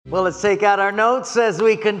Well, let's take out our notes as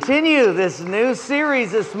we continue this new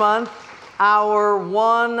series this month, Our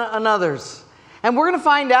One Another's. And we're going to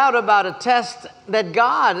find out about a test that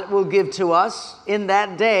God will give to us in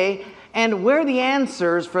that day and where the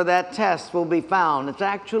answers for that test will be found. It's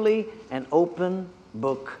actually an open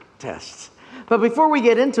book test. But before we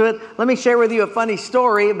get into it, let me share with you a funny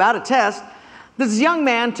story about a test. This young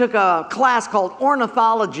man took a class called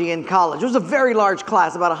ornithology in college. It was a very large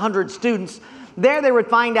class, about 100 students. There they would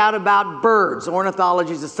find out about birds.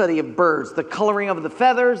 Ornithology is the study of birds, the coloring of the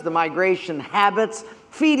feathers, the migration habits,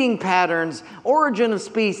 feeding patterns, origin of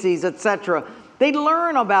species, etc. They'd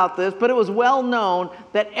learn about this, but it was well known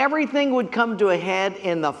that everything would come to a head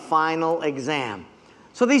in the final exam.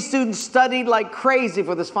 So these students studied like crazy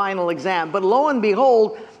for this final exam. But lo and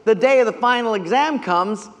behold, the day of the final exam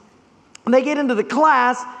comes, and they get into the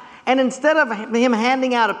class, and instead of him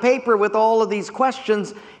handing out a paper with all of these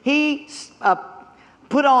questions, he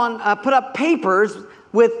put up papers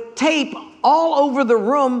with tape all over the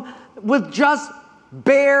room with just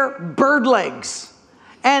bare bird legs.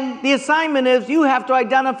 And the assignment is you have to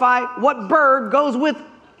identify what bird goes with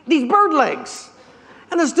these bird legs.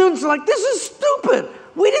 And the students are like, this is stupid.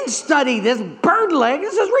 We didn't study this bird leg.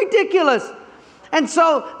 This is ridiculous. And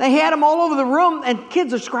so they had them all over the room, and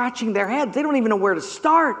kids are scratching their heads. They don't even know where to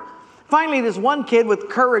start. Finally, this one kid with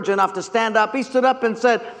courage enough to stand up, he stood up and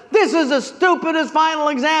said, "This is the stupidest final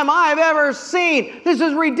exam I've ever seen. This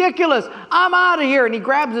is ridiculous. I'm out of here." And he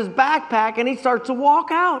grabs his backpack and he starts to walk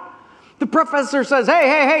out. The professor says,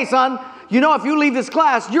 hey, son, you know if you leave this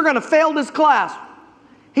class, you're going to fail this class.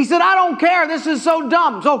 He said, "I don't care. This is so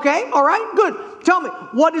dumb." It's okay. All right, good. Tell me,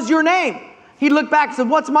 what is your name? He looked back and said,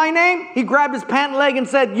 "What's my name?" He grabbed his pant leg and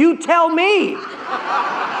said, "You tell me."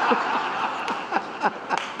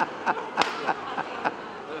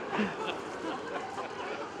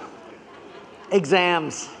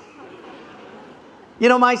 Exams. You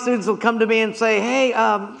know, my students will come to me and say, "Hey,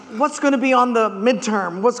 what's going to be on the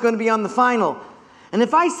midterm? What's going to be on the final?" And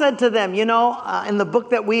if I said to them, in the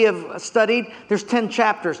book that we have studied, there's 10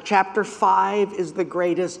 chapters. Chapter 5 is the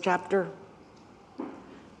greatest chapter.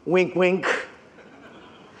 Wink, wink.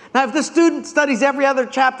 Now, if the student studies every other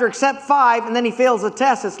chapter except 5 and then he fails a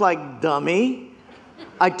test, it's like, dummy,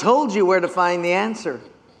 I told you where to find the answer.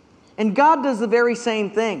 And God does the very same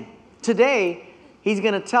thing. Today, He's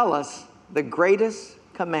going to tell us the greatest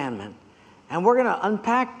commandment. And we're going to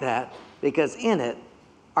unpack that because in it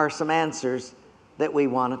are some answers that we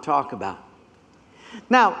want to talk about.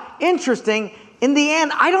 Now, interesting, in the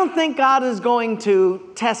end, I don't think God is going to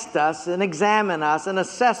test us and examine us and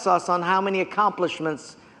assess us on how many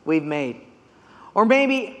accomplishments we've made. Or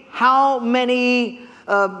maybe how many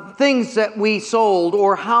things that we sold,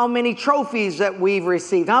 or how many trophies that we've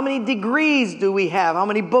received. How many degrees do we have? How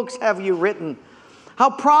many books have you written? How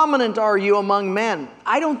prominent are you among men?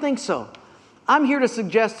 I don't think so. I'm here to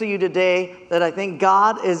suggest to you today that I think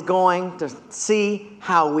God is going to see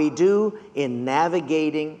how we do in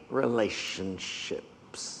navigating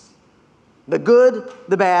relationships. The good,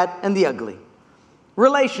 the bad, and the ugly.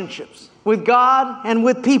 Relationships with God and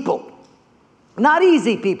with people. Not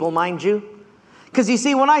easy people, mind you. Because you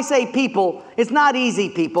see, when I say people, it's not easy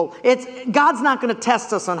people. God's not going to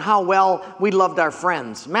test us on how well we loved our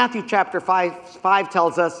friends. Matthew chapter 5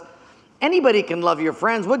 tells us, anybody can love your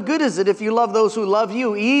friends. What good is it if you love those who love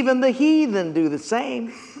you? Even the heathen do the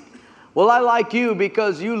same. Well, I like you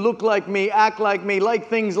because you look like me, act like me, like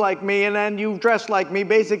things like me, and then you dress like me.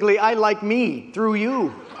 Basically, I like me through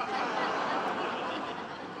you.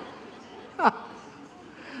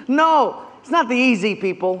 No, it's not the easy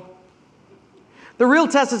people. The real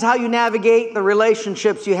test is how you navigate the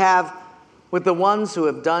relationships you have with the ones who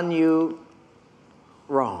have done you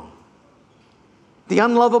wrong. The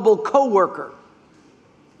unlovable coworker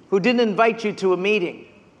who didn't invite you to a meeting.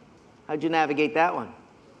 How'd you navigate that one?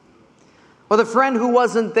 Or the friend who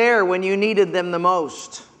wasn't there when you needed them the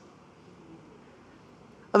most.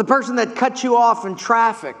 Or the person that cut you off in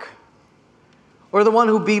traffic. Or the one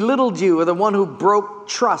who belittled you, or the one who broke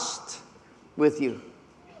trust with you.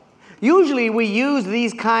 Usually we use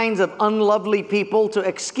these kinds of unlovely people to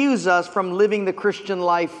excuse us from living the Christian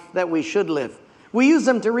life that we should live. We use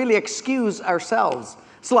them to really excuse ourselves.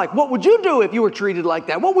 It's like, what would you do if you were treated like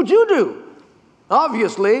that? What would you do?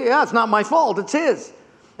 Obviously, it's not my fault, it's His.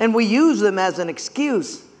 And we use them as an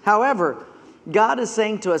excuse. However, God is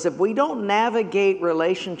saying to us, if we don't navigate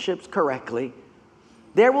relationships correctly,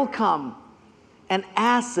 there will come an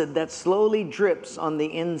acid that slowly drips on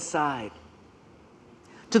the inside,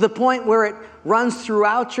 to the point where it runs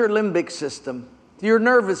throughout your limbic system, your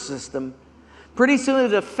nervous system. Pretty soon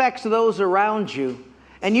it affects those around you,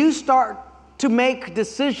 and you start to make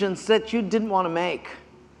decisions that you didn't want to make.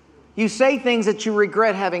 You say things that you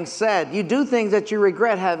regret having said. You do things that you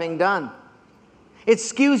regret having done. It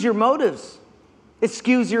skews your motives. It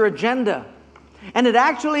skews your agenda. And it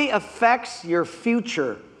actually affects your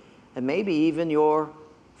future and maybe even your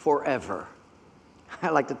forever. I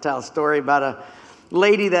like to tell a story about a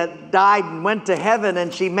lady that died and went to heaven,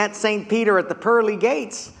 and she met St. Peter at the pearly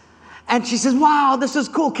gates. And she says, wow, this is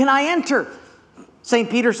cool. Can I enter? St.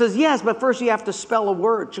 Peter says, yes, but first you have to spell a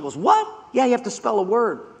word. She goes, what? Yeah, you have to spell a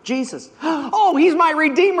word. Jesus. Oh, he's my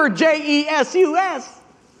Redeemer, Jesus.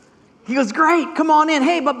 He goes, great, come on in.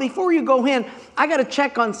 Hey, but before you go in, I got to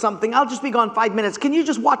check on something. I'll just be gone 5 minutes. Can you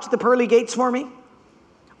just watch the pearly gates for me?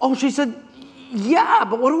 Oh, she said, yeah,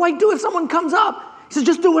 but what do I do if someone comes up? He said,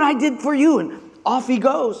 just do what I did for you. And off he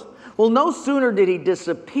goes. Well, no sooner did he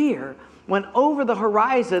disappear when over the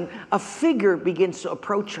horizon, a figure begins to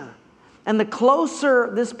approach her. And the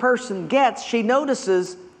closer this person gets, she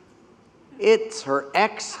notices it's her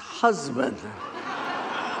ex-husband.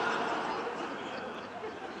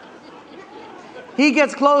 He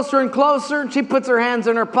gets closer and closer, and she puts her hands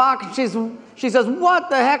in her pocket. She says, what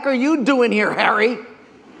the heck are you doing here, Harry?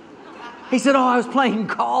 He said, oh, I was playing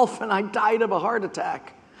golf, and I died of a heart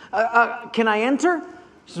attack. Can I enter?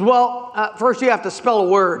 She says, well, first you have to spell a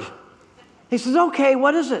word. He says, okay,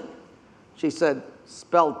 what is it? She said,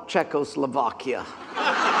 spell Czechoslovakia.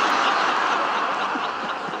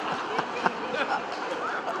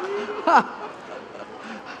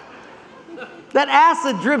 That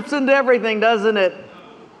acid drips into everything, doesn't it?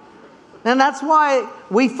 And that's why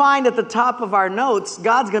we find at the top of our notes,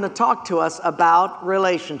 God's going to talk to us about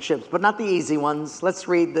relationships, but not the easy ones. Let's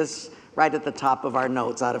read this right at the top of our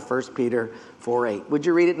notes out of 1 Peter 4:8. Would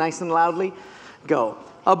you read it nice and loudly? Go.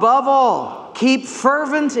 Above all, keep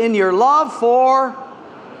fervent in your love for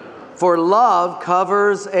love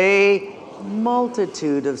covers a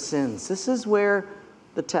multitude of sins. This is where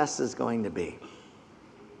the test is going to be.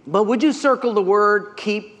 But would you circle the word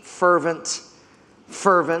keep fervent?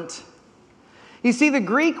 Fervent. You see, the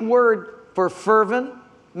Greek word for fervent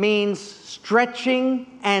means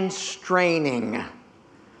stretching and straining.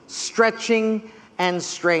 Stretching and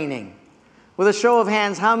straining. With a show of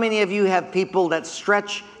hands, how many of you have people that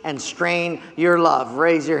stretch and strain your love?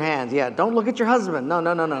 Raise your hand. Yeah, don't look at your husband. No.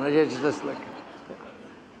 Just look.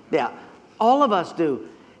 Yeah, all of us do.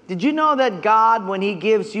 Did you know that God, when He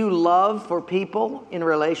gives you love for people in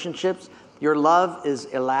relationships, your love is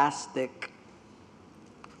elastic?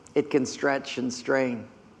 It can stretch and strain.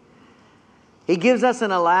 He gives us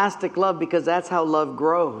an elastic love because that's how love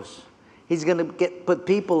grows. He's going to put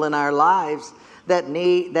people in our lives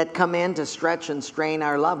that come in to stretch and strain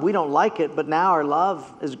our love. We don't like it, but now our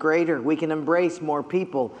love is greater. We can embrace more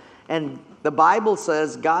people. And the Bible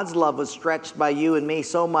says God's love was stretched by you and me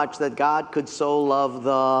so much that God could so love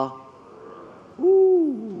the...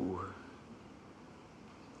 Ooh.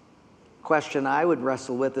 Question I would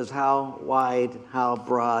wrestle with is how wide, how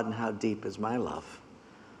broad, and how deep is my love?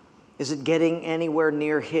 Is it getting anywhere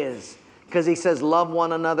near His? Because He says, love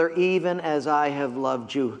one another even as I have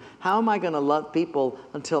loved you. How am I going to love people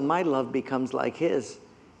until my love becomes like His?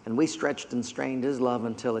 And we stretched and strained His love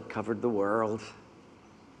until it covered the world.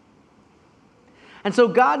 And so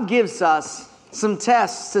God gives us some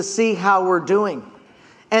tests to see how we're doing.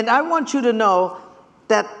 And I want you to know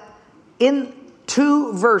that in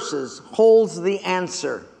 2 verses holds the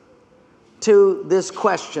answer to this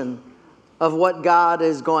question of what God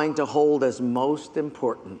is going to hold as most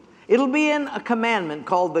important. It'll be in a commandment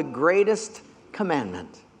called the greatest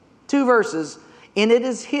commandment. 2 verses. In it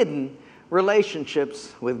is hidden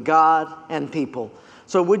relationships with God and people.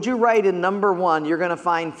 So would you write in number 1, you're going to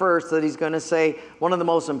find first that He's going to say one of the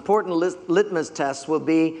most important litmus tests will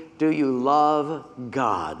be, do you love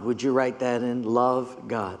God? Would you write that in? Love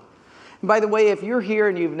God. And by the way, if you're here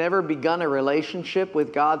and you've never begun a relationship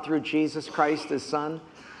with God through Jesus Christ, His Son,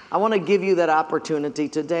 I want to give you that opportunity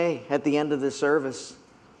today at the end of this service.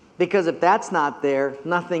 Because if that's not there,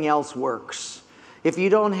 nothing else works. If you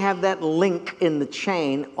don't have that link in the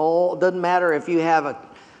chain, it doesn't matter if you have a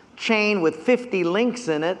chain with 50 links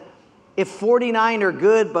in it. If 49 are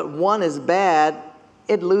good but 1 is bad,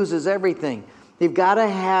 it loses everything. You've got to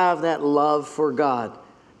have that love for God.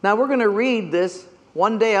 Now we're going to read this.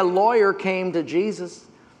 One day a lawyer came to Jesus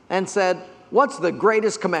and said, what's the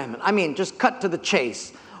greatest commandment? I mean, just cut to the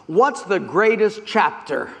chase. What's the greatest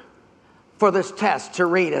chapter for this test to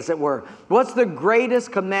read, as it were? What's the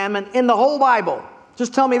greatest commandment in the whole Bible?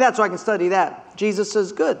 Just tell me that so I can study that. Jesus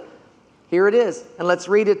says, good. Here it is. And let's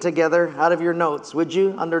read it together out of your notes. Would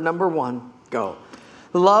you? Under number 1, go.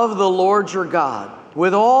 Love the Lord your God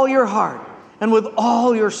with all your heart and with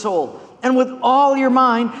all your soul and with all your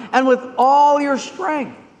mind and with all your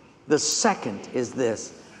strength. The second is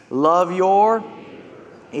this: love your,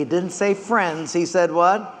 he didn't say friends, he said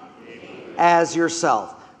what? As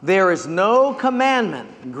yourself. There is no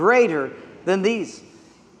commandment greater than these.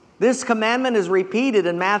 This commandment is repeated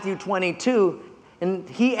in Matthew 22, and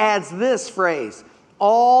he adds this phrase: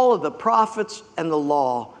 all of the prophets and the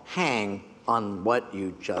law hang on what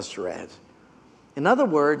you just read. In other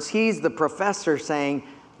words, he's the professor saying,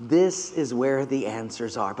 this is where the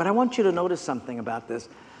answers are. But I want you to notice something about this.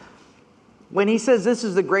 When he says this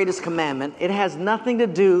is the greatest commandment, it has nothing to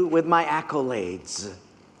do with my accolades,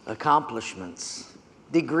 accomplishments,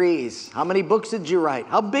 degrees. How many books did you write?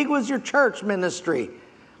 How big was your church ministry?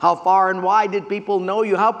 How far and wide did people know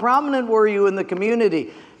you? How prominent were you in the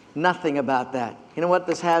community? Nothing about that. You know what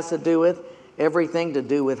this has to do with? Everything to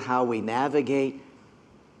do with how we navigate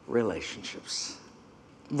relationships.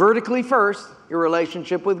 Vertically first, your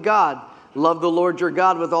relationship with God. Love the Lord your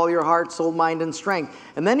God with all your heart, soul, mind, and strength.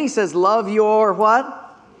 And then he says, love your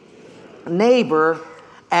what? Neighbor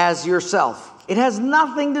as yourself. It has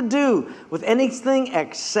nothing to do with anything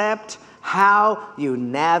except how you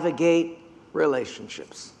navigate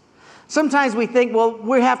relationships. Sometimes we think, well,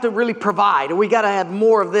 we have to really provide, and we got to have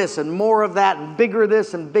more of this and more of that, and bigger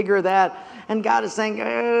this and bigger that. And God is saying,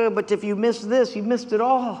 but if you miss this, you missed it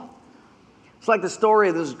all. It's like the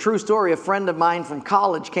story, this is a true story. A friend of mine from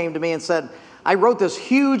college came to me and said, I wrote this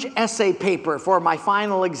huge essay paper for my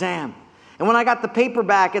final exam. And when I got the paper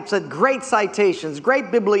back, it said great citations,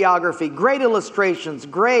 great bibliography, great illustrations,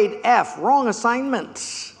 grade F, wrong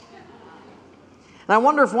assignments. And I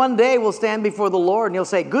wonder if one day we'll stand before the Lord and he'll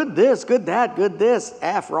say, good this, good that, good this,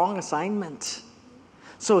 F, wrong assignment.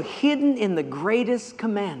 So hidden in the greatest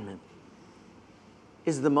commandment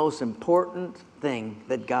is the most important thing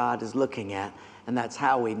that God is looking at. And that's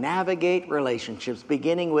how we navigate relationships,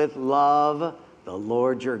 beginning with love the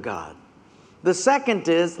Lord your God. The second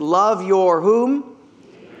is love your whom?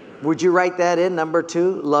 Would you write that in? Number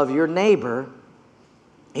 2, love your neighbor.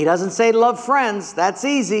 He doesn't say love friends. That's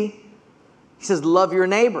easy. He says love your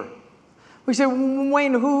neighbor. We say,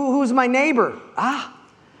 Wayne, who's my neighbor?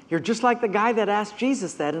 You're just like the guy that asked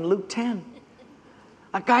Jesus that in Luke 10.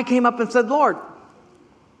 A guy came up and said, Lord,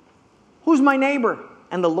 who's my neighbor?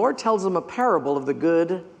 And the Lord tells him a parable of the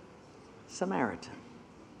Good Samaritan.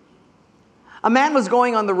 A man was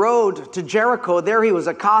going on the road to Jericho. There he was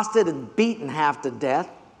accosted and beaten half to death.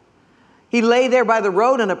 He lay there by the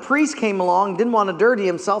road, and a priest came along, didn't want to dirty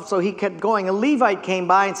himself, so he kept going. A Levite came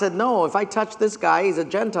by and said, no, if I touch this guy, he's a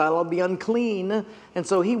Gentile, I'll be unclean. And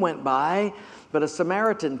so he went by. But a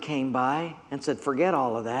Samaritan came by and said, forget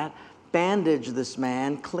all of that. Bandaged this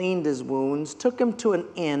man, cleaned his wounds, took him to an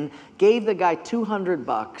inn, gave the guy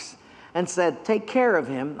 $200 and said, take care of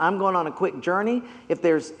him. I'm going on a quick journey. If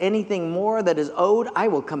there's anything more that is owed, I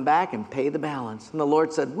will come back and pay the balance. And the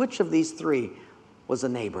Lord said, which of these 3 was a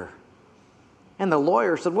neighbor? And the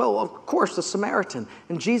lawyer said, well, of course, the Samaritan.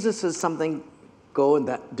 And Jesus says something, go and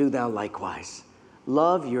do thou likewise.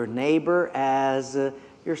 Love your neighbor as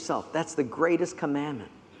yourself. That's the greatest commandment.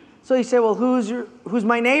 So you say, well, who's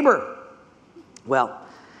my neighbor? Well,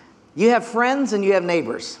 you have friends and you have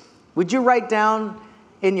neighbors. Would you write down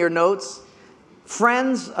in your notes,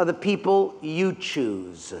 friends are the people you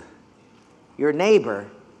choose. Your neighbor,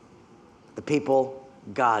 the people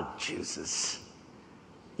God chooses.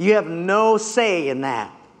 You have no say in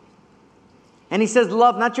that. And he says,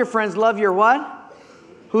 love not your friends, love your what?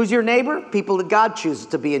 Who's your neighbor? People that God chooses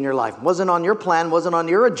to be in your life. Wasn't on your plan, wasn't on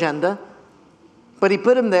your agenda. But he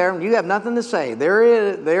put him there, and you have nothing to say.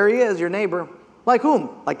 There he is, your neighbor. Like whom?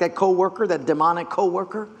 Like that coworker, that demonic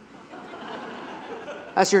coworker?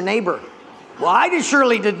 That's your neighbor. Well, I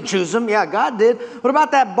surely didn't choose him. Yeah, God did. What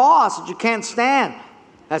about that boss that you can't stand?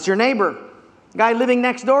 That's your neighbor. Guy living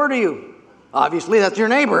next door to you. Obviously, that's your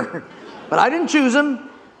neighbor. But I didn't choose him.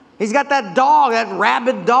 He's got that dog, that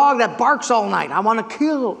rabid dog that barks all night. I want to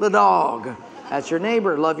kill the dog. That's your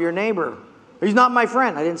neighbor. Love your neighbor. He's not my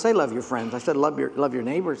friend. I didn't say love your friends. I said love your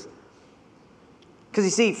neighbors. Because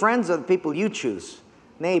you see, friends are the people you choose.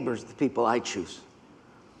 Neighbors are the people I choose.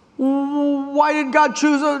 Why did God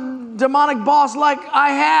choose a demonic boss like I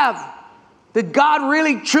have? Did God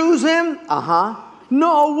really choose him?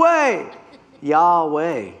 No way.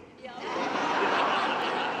 Yahweh.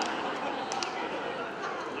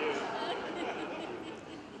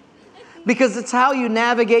 Because it's how you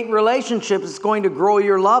navigate relationships. It's going to grow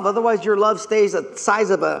your love. Otherwise, your love stays the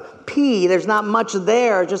size of a pea. There's not much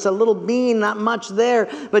there. Just a little bean, not much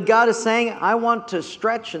there. But God is saying, I want to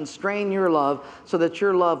stretch and strain your love so that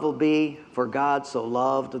your love will be for God so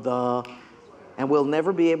loved the... And we'll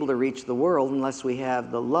never be able to reach the world unless we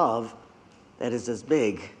have the love that is as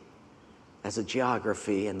big as a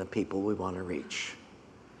geography and the people we want to reach.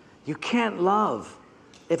 You can't love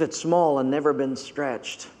if it's small and never been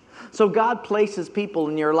stretched. So God places people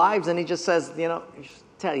in your lives, and he just says,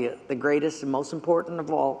 tell you, the greatest and most important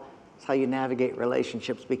of all is how you navigate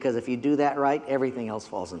relationships, because if you do that right, everything else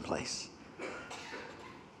falls in place.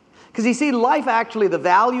 Because you see, life actually, the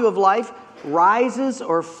value of life rises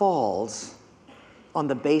or falls on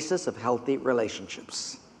the basis of healthy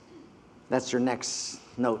relationships. That's your next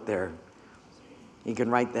note there. You can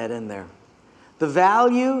write that in there. The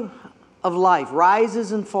value of life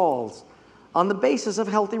rises and falls on the basis of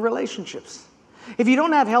healthy relationships. If you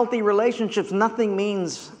don't have healthy relationships, nothing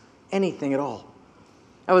means anything at all.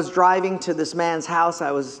 I was driving to this man's house.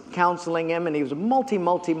 I was counseling him, and he was a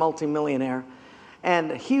multi-millionaire.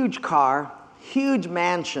 And a huge car, huge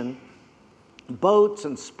mansion, boats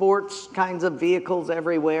and sports kinds of vehicles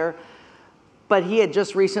everywhere. But he had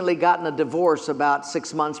just recently gotten a divorce about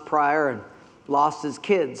 6 months prior and lost his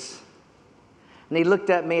kids. And he looked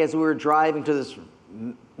at me as we were driving to this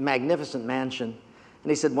magnificent mansion. And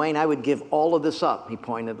he said, Wayne, I would give all of this up, he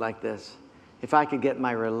pointed like this, if I could get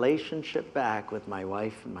my relationship back with my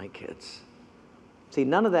wife and my kids. See,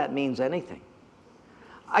 none of that means anything.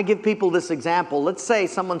 I give people this example. Let's say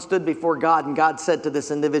someone stood before God and God said to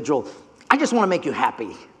this individual, I just want to make you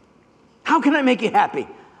happy. How can I make you happy?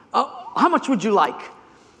 How much would you like?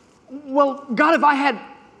 Well, God, if I had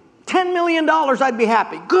 $10 million, I'd be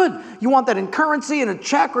happy. Good. You want that in currency, in a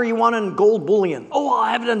check, or you want it in gold bullion? Oh,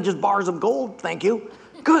 I'll have it in just bars of gold. Thank you.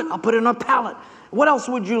 Good. I'll put it on a pallet. What else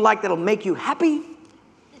would you like that'll make you happy?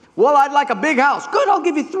 Well, I'd like a big house. Good, I'll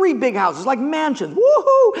give you 3 big houses, like mansions.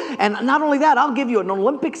 Woohoo! And not only that, I'll give you an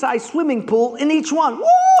Olympic-sized swimming pool in each one.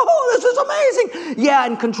 Woohoo! This is amazing. Yeah,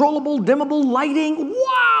 and controllable, dimmable lighting.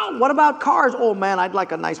 Wow! What about cars? Oh, man, I'd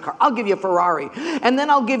like a nice car. I'll give you a Ferrari. And then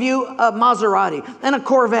I'll give you a Maserati and a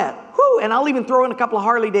Corvette. Woo! And I'll even throw in a couple of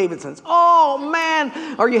Harley Davidsons. Oh, man,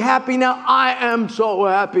 are you happy now? I am so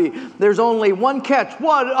happy. There's only one catch.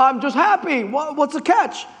 What? I'm just happy. What's the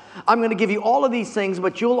catch? I'm going to give you all of these things,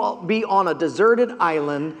 but you'll be on a deserted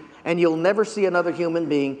island and you'll never see another human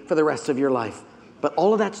being for the rest of your life. But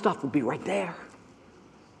all of that stuff will be right there.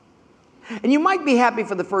 And you might be happy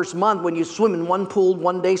for the first month when you swim in one pool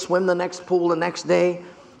one day, swim the next pool the next day,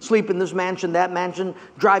 sleep in this mansion, that mansion,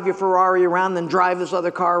 drive your Ferrari around, then drive this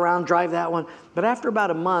other car around, drive that one. But after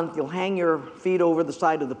about a month, you'll hang your feet over the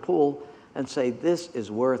side of the pool and say, this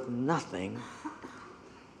is worth nothing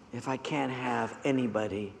if I can't have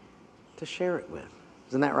anybody to share it with.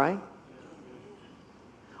 Isn't that right?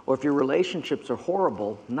 Or if your relationships are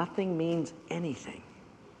horrible, nothing means anything.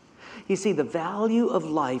 You see, the value of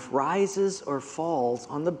life rises or falls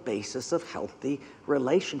on the basis of healthy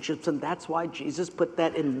relationships, and that's why Jesus put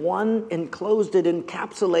that in one, enclosed it,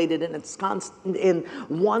 encapsulated it, it's constant in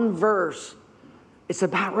one verse. It's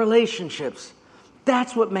about relationships.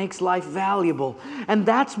 That's what makes life valuable. And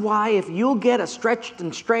that's why if you'll get a stretched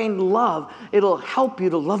and strained love, it'll help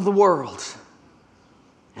you to love the world.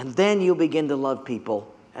 And then you'll begin to love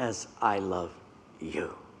people as I love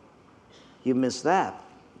you. You miss that,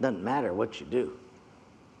 doesn't matter what you do.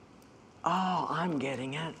 Oh, I'm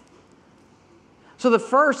getting it. So the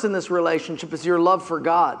first in this relationship is your love for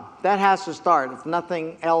God. That has to start. If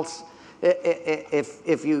nothing else,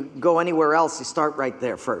 if you go anywhere else, you start right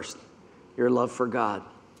there first. Your love for God.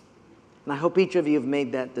 And I hope each of you have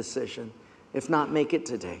made that decision. If not, make it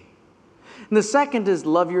today. And the second is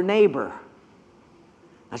love your neighbor.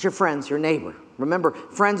 That's your friends, your neighbor. Remember,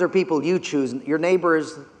 friends are people you choose. Your neighbor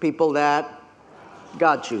is people that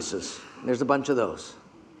God chooses. There's a bunch of those.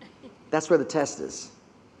 That's where the test is,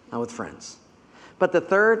 not with friends. But the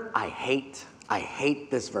third, I hate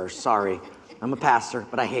this verse. Sorry, I'm a pastor,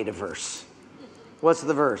 but I hate a verse. What's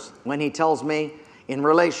the verse? When he tells me, in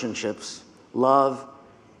relationships, love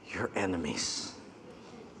your enemies.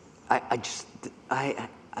 I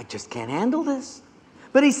just can't handle this.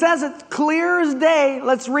 But he says it clear as day.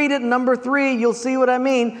 Let's read it. Number 3, you'll see what I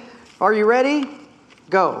mean. Are you ready?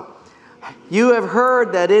 Go. You have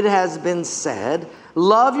heard that it has been said,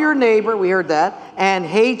 love your neighbor, we heard that, and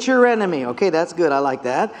hate your enemy. Okay, that's good. I like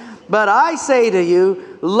that. But I say to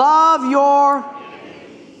you, love your,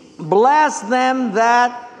 bless them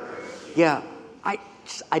that, yeah.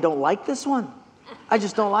 I don't like this one. I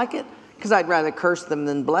just don't like it because I'd rather curse them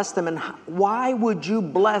than bless them. And why would you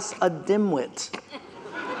bless a dimwit?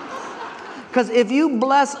 Because if you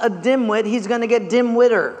bless a dimwit, he's going to get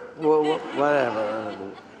dimwitter. Well, whatever.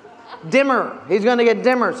 Dimmer. He's going to get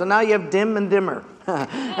dimmer. So now you have dim and dimmer.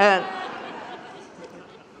 And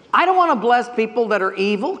I don't want to bless people that are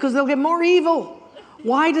evil because they'll get more evil.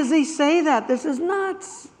 Why does he say that? This is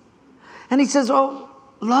nuts. And he says, oh,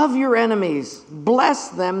 love your enemies. Bless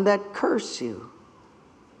them that curse you.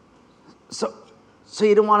 So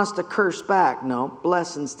you don't want us to curse back. No,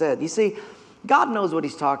 bless instead. You see, God knows what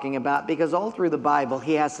he's talking about because all through the Bible,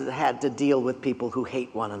 he had to deal with people who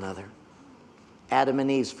hate one another. Adam and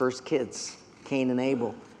Eve's first kids, Cain and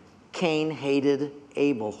Abel. Cain hated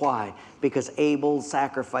Abel. Why? Because Abel's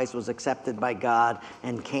sacrifice was accepted by God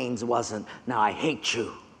and Cain's wasn't. Now I hate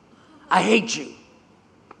you. I hate you.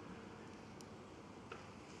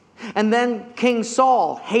 And then King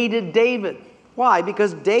Saul hated David. Why?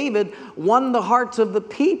 Because David won the hearts of the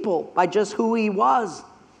people by just who he was.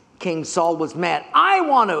 King Saul was mad. I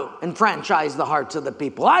want to enfranchise the hearts of the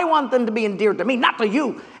people. I want them to be endeared to me, not to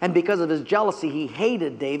you. And because of his jealousy, he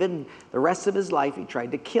hated David. And the rest of his life, he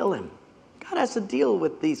tried to kill him. God has to deal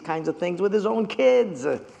with these kinds of things with his own kids.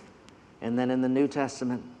 And then in the New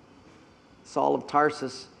Testament, Saul of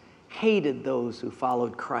Tarsus hated those who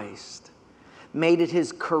followed Christ, made it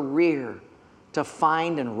his career to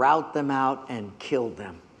find and rout them out and kill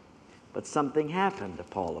them. But something happened to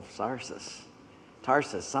Paul of Tarsus.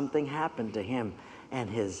 Something happened to him, and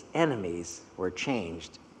his enemies were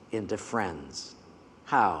changed into friends.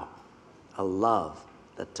 How? A love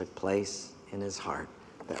that took place in his heart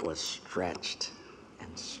that was stretched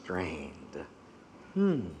and strained.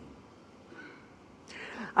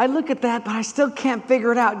 I look at that, but I still can't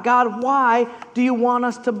figure it out. God, why do you want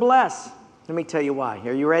us to bless? Let me tell you why.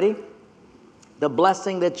 Are you ready? The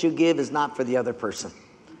blessing that you give is not for the other person.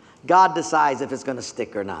 God decides if it's going to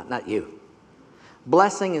stick or not you.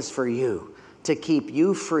 Blessing is for you, to keep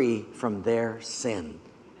you free from their sin,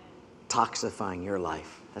 toxifying your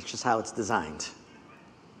life. That's just how it's designed.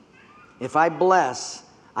 If I bless,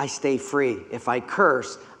 I stay free. If I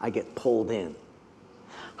curse, I get pulled in.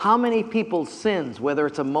 How many people's sins, whether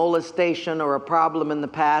it's a molestation or a problem in the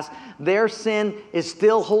past, their sin is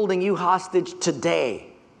still holding you hostage today?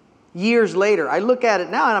 Years later, I look at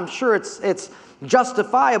it now and I'm sure it's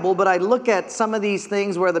justifiable, but I look at some of these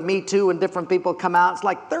things where the Me Too and different people come out, it's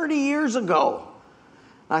like 30 years ago.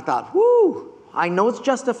 And I thought, whoo, I know it's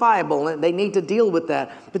justifiable and they need to deal with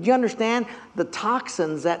that. But you understand the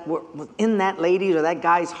toxins that were in that lady's or that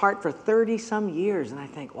guy's heart for 30 some years. And I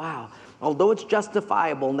think, wow, although it's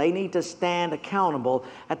justifiable and they need to stand accountable,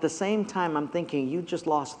 at the same time I'm thinking, you just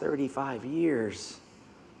lost 35 years.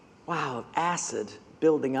 Wow, of acid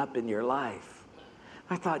building up in your life.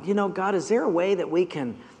 I thought, God, is there a way that we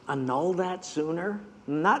can annul that sooner?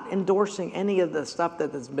 I'm not endorsing any of the stuff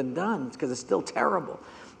that has been done because it's still terrible.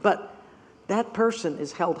 But that person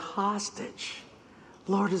is held hostage.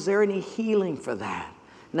 Lord, is there any healing for that?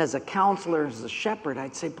 And as a counselor, as a shepherd,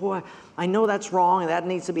 I'd say, boy, I know that's wrong and that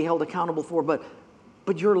needs to be held accountable for, but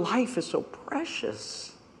your life is so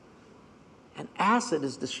precious. And acid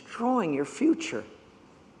is destroying your future.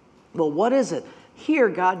 Well, what is it? Here,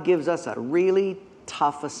 God gives us a really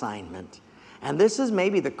tough assignment. And this is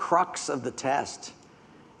maybe the crux of the test.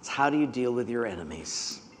 It's how do you deal with your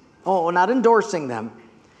enemies? Oh, not endorsing them,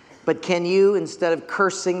 but can you, instead of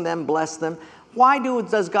cursing them, bless them? Why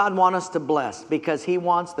does God want us to bless? Because he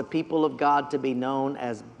wants the people of God to be known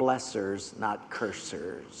as blessers, not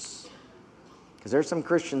cursers. Because there's some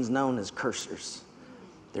Christians known as cursers.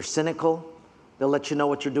 They're cynical. They'll let you know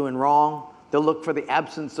what you're doing wrong. They'll look for the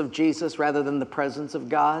absence of Jesus rather than the presence of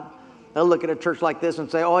God. They'll look at a church like this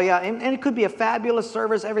and say, oh yeah, and it could be a fabulous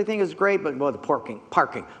service, everything is great, but well, the parking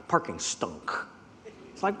stunk.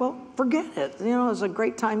 It's like, well, forget it. It's a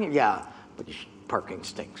great time here. Yeah, but parking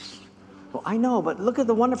stinks. Well, I know, but look at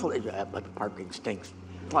the wonderful, yeah, but the parking stinks.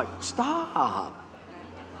 Like, stop.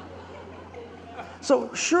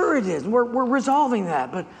 So sure it is, we're resolving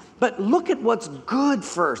that, but look at what's good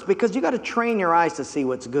first, because you got to train your eyes to see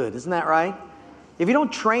what's good. Isn't that right? If you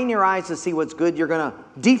don't train your eyes to see what's good, you're going to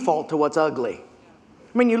default to what's ugly.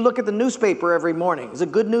 I mean, you look at the newspaper every morning. Is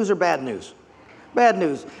it good news or bad news? Bad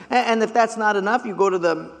news. And if that's not enough, you go to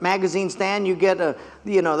the magazine stand, you get the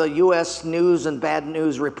U.S. News and Bad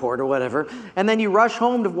News Report or whatever, and then you rush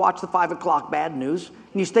home to watch the 5 o'clock bad news,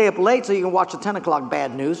 and you stay up late so you can watch the 10 o'clock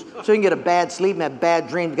bad news, so you can get a bad sleep and have bad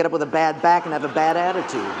dreams, get up with a bad back and have a bad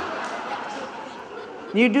attitude.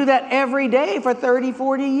 You do that every day for 30,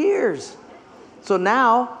 40 years. So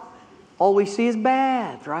now, all we see is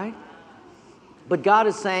bad, right? But God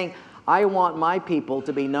is saying, I want my people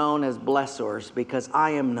to be known as blessors because I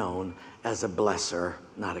am known as a blesser,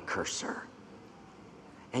 not a curser.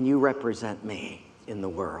 And you represent me in the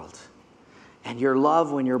world. And your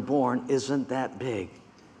love when you're born isn't that big.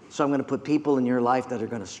 So I'm going to put people in your life that are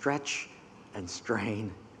going to stretch and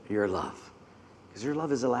strain your love. Because your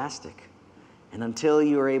love is elastic. And until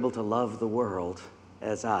you are able to love the world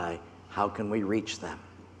as I, how can we reach them?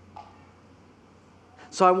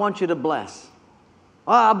 So I want you to bless.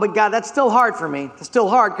 Oh, but God, that's still hard for me. It's still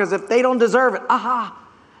hard because if they don't deserve it,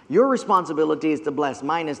 your responsibility is to bless.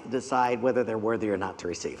 Mine is to decide whether they're worthy or not to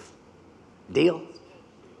receive. Deal?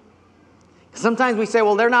 Sometimes we say,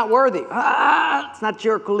 well, they're not worthy. It's not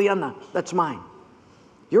your kuliana. That's mine.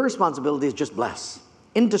 Your responsibility is just bless.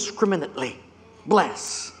 Indiscriminately.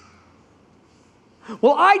 Bless.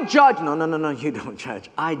 Well, I judge. No, you don't judge.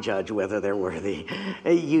 I judge whether they're worthy.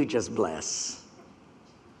 You just bless.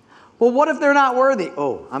 Well, what if they're not worthy?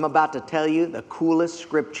 Oh, I'm about to tell you the coolest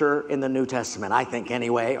scripture in the New Testament, I think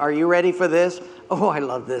anyway. Are you ready for this? Oh, I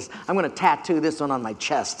love this. I'm going to tattoo this one on my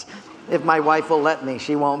chest. If my wife will let me,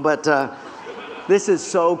 she won't. But this is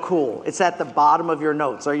so cool. It's at the bottom of your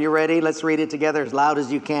notes. Are you ready? Let's read it together as loud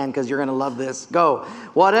as you can because you're going to love this. Go.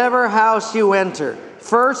 Whatever house you enter,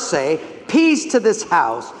 first say, peace to this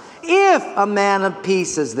house. If a man of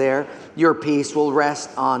peace is there, your peace will rest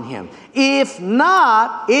on him. If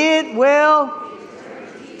not, it will.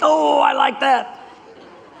 Oh, I like that.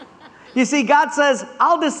 You see, God says,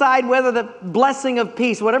 I'll decide whether the blessing of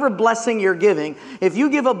peace, whatever blessing you're giving, if you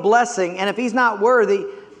give a blessing and if he's not worthy,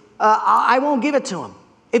 I won't give it to him.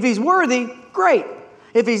 If he's worthy, great.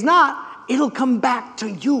 If he's not, it'll come back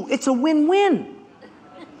to you. It's a win-win.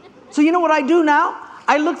 So you know what I do now?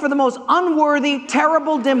 I look for the most unworthy,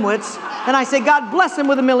 terrible dimwits, and I say, God, bless him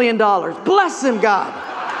with $1 million. Bless him, God.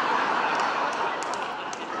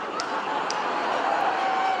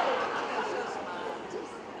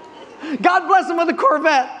 God bless him with a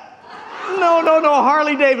Corvette. No,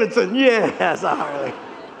 Harley Davidson. Yes, a Harley.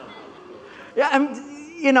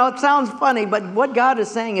 Yeah, it sounds funny, but what God is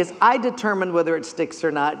saying is, I determine whether it sticks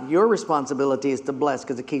or not. Your responsibility is to bless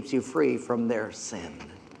because it keeps you free from their sin.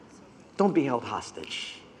 Don't be held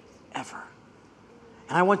hostage, ever.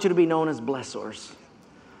 And I want you to be known as blessors.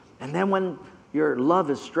 And then when your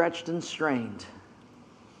love is stretched and strained,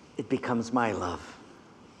 it becomes my love.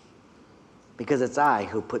 Because it's I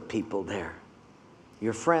who put people there.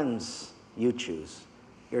 Your friends, you choose.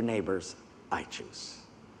 Your neighbors, I choose.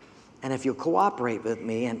 And if you'll cooperate with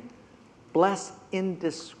me and bless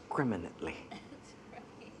indiscriminately,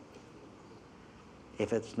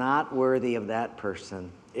 if it's not worthy of that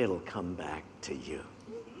person, it'll come back to you.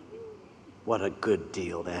 What a good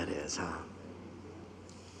deal that is, huh?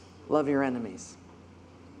 Love your enemies.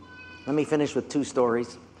 Let me finish with 2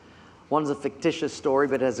 stories. One's a fictitious story,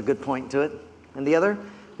 but it has a good point to it. And the other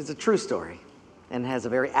is a true story and has a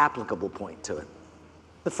very applicable point to it.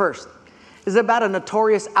 The first is about a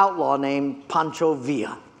notorious outlaw named Pancho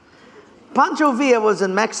Villa. Pancho Villa was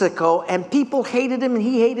in Mexico, and people hated him, and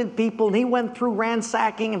he hated people, and he went through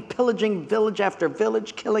ransacking and pillaging village after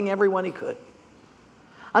village, killing everyone he could.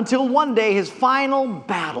 Until one day, his final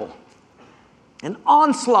battle, an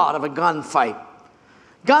onslaught of a gunfight.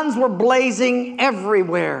 Guns were blazing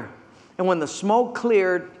everywhere, and when the smoke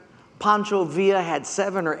cleared, Pancho Villa had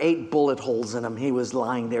 7 or 8 bullet holes in him. He was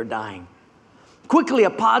lying there dying. Quickly, a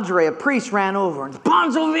padre, a priest, ran over, and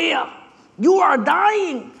Pancho Villa, you are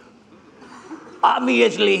dying.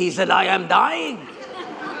 Obviously, he said, I am dying.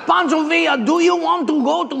 Pancho Villa, do you want to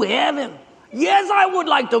go to heaven? Yes, I would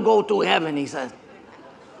like to go to heaven, he said.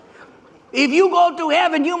 If you go to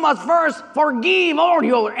heaven, you must first forgive all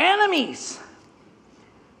your enemies.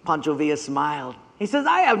 Pancho Villa smiled. He says,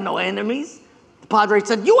 I have no enemies. The padre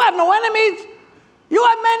said, you have no enemies? You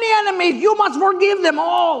have many enemies. You must forgive them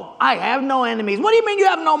all. I have no enemies. What do you mean you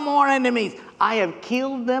have no more enemies? I have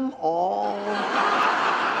killed them all.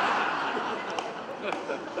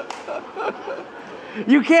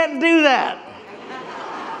 You can't do that.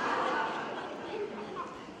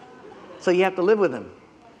 So you have to live with them.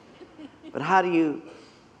 But how do you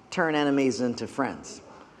turn enemies into friends?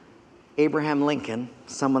 Abraham Lincoln,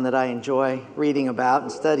 someone that I enjoy reading about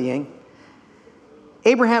and studying.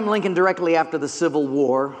 Abraham Lincoln, directly after the Civil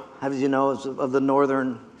War, as you know, of the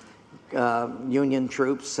Northern Union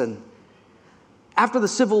troops. And after the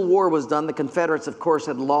Civil War was done, the Confederates, of course,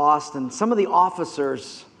 had lost. And some of the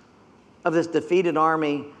officers of this defeated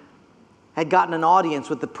army had gotten an audience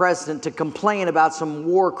with the president to complain about some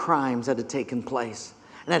war crimes that had taken place.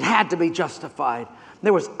 And it had to be justified.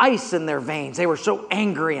 There was ice in their veins. They were so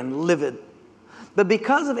angry and livid. But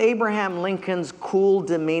because of Abraham Lincoln's cool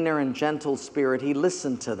demeanor and gentle spirit, he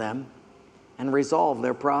listened to them and resolved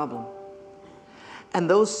their problem. And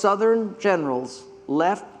those Southern generals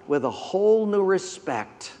left with a whole new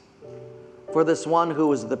respect for this one who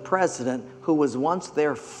was the president, who was once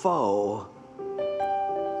their foe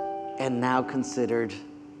and now considered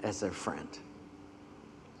as their friend.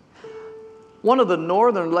 One of the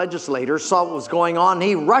Northern legislators saw what was going on.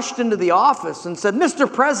 He rushed into the office and said,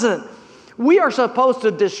 Mr. President, We are supposed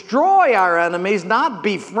to destroy our enemies, not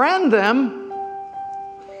befriend them.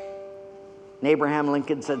 And Abraham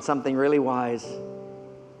Lincoln said something really wise.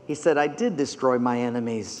 He said, I did destroy my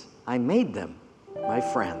enemies. I made them my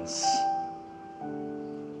friends.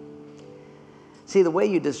 See, the way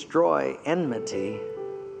you destroy enmity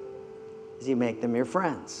is you make them your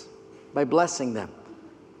friends by blessing them.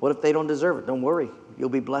 What if they don't deserve it? Don't worry. You'll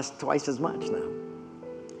be blessed twice as much now.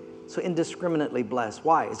 So indiscriminately blessed.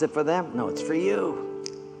 Why? Is it for them? No, it's for you.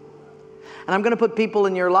 And I'm going to put people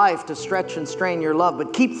in your life to stretch and strain your love,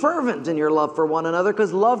 but keep fervent in your love for one another,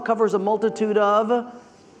 because love covers a multitude of,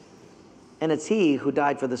 and it's He who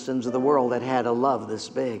died for the sins of the world that had a love this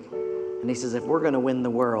big. And He says, if we're going to win the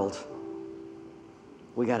world,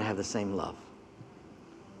 we got to have the same love.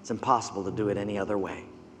 It's impossible to do it any other way.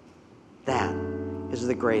 That is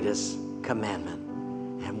the greatest commandment.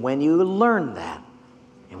 And when you learn that,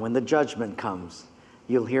 and when the judgment comes,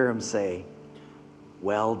 you'll hear Him say,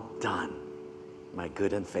 well done, my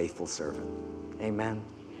good and faithful servant. Amen.